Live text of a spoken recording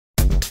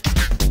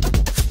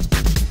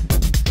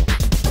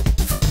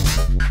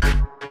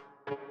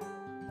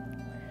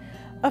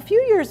A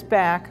few years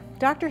back,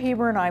 Dr.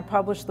 Heber and I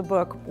published the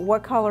book,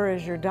 What Color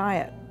is Your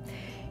Diet?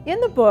 In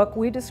the book,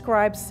 we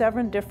described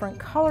 7 different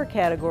color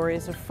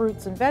categories of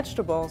fruits and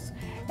vegetables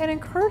and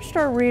encouraged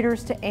our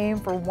readers to aim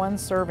for 1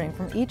 serving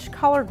from each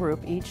color group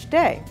each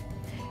day.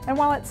 And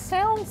while it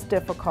sounds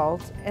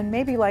difficult and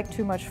maybe like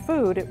too much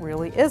food, it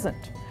really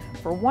isn't.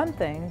 For one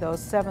thing, those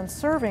 7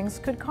 servings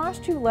could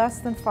cost you less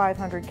than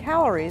 500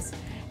 calories,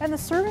 and the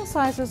serving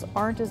sizes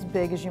aren't as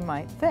big as you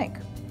might think.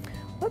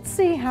 Let's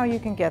see how you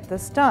can get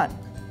this done.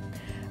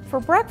 For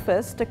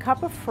breakfast, a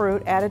cup of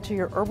fruit added to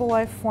your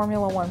Herbalife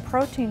Formula 1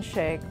 protein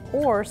shake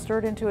or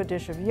stirred into a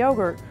dish of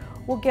yogurt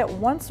will get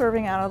 1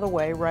 serving out of the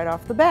way right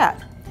off the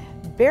bat.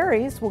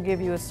 Berries will give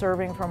you a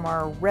serving from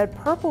our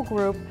red-purple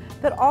group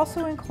that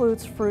also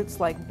includes fruits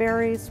like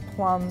berries,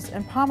 plums,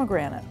 and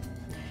pomegranate.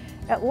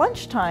 At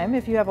lunchtime,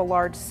 if you have a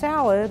large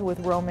salad with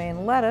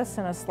romaine lettuce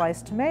and a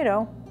sliced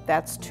tomato,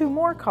 that's 2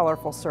 more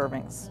colorful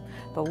servings.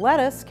 The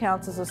lettuce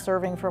counts as a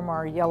serving from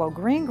our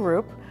yellow-green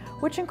group,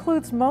 which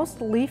includes most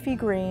leafy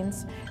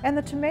greens, and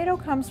the tomato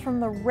comes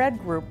from the red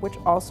group, which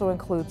also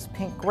includes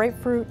pink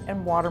grapefruit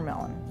and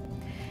watermelon.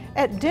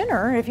 At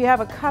dinner, if you have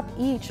a cup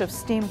each of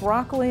steamed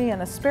broccoli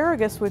and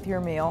asparagus with your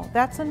meal,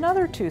 that's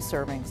another 2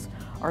 servings.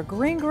 Our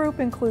green group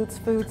includes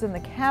foods in the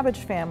cabbage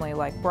family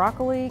like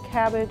broccoli,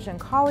 cabbage, and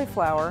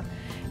cauliflower,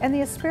 and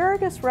the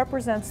asparagus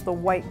represents the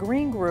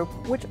white-green group,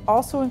 which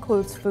also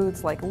includes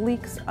foods like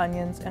leeks,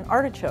 onions, and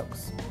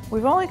artichokes.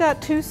 We've only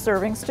got 2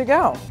 servings to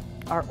go.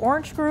 Our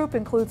orange group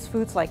includes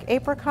foods like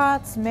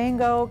apricots,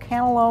 mango,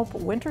 cantaloupe,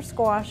 winter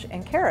squash,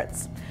 and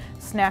carrots.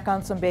 Snack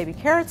on some baby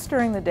carrots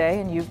during the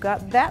day and you've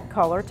got that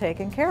color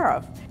taken care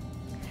of.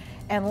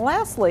 And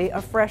lastly,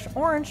 a fresh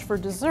orange for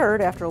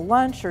dessert after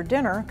lunch or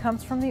dinner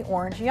comes from the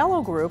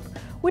orange-yellow group,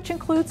 which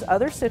includes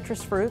other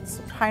citrus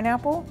fruits,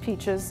 pineapple,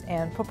 peaches,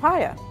 and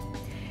papaya.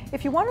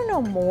 If you want to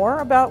know more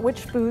about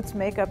which foods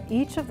make up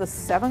each of the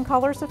 7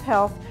 colors of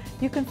health,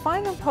 you can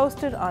find them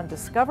posted on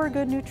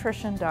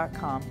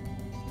discovergoodnutrition.com.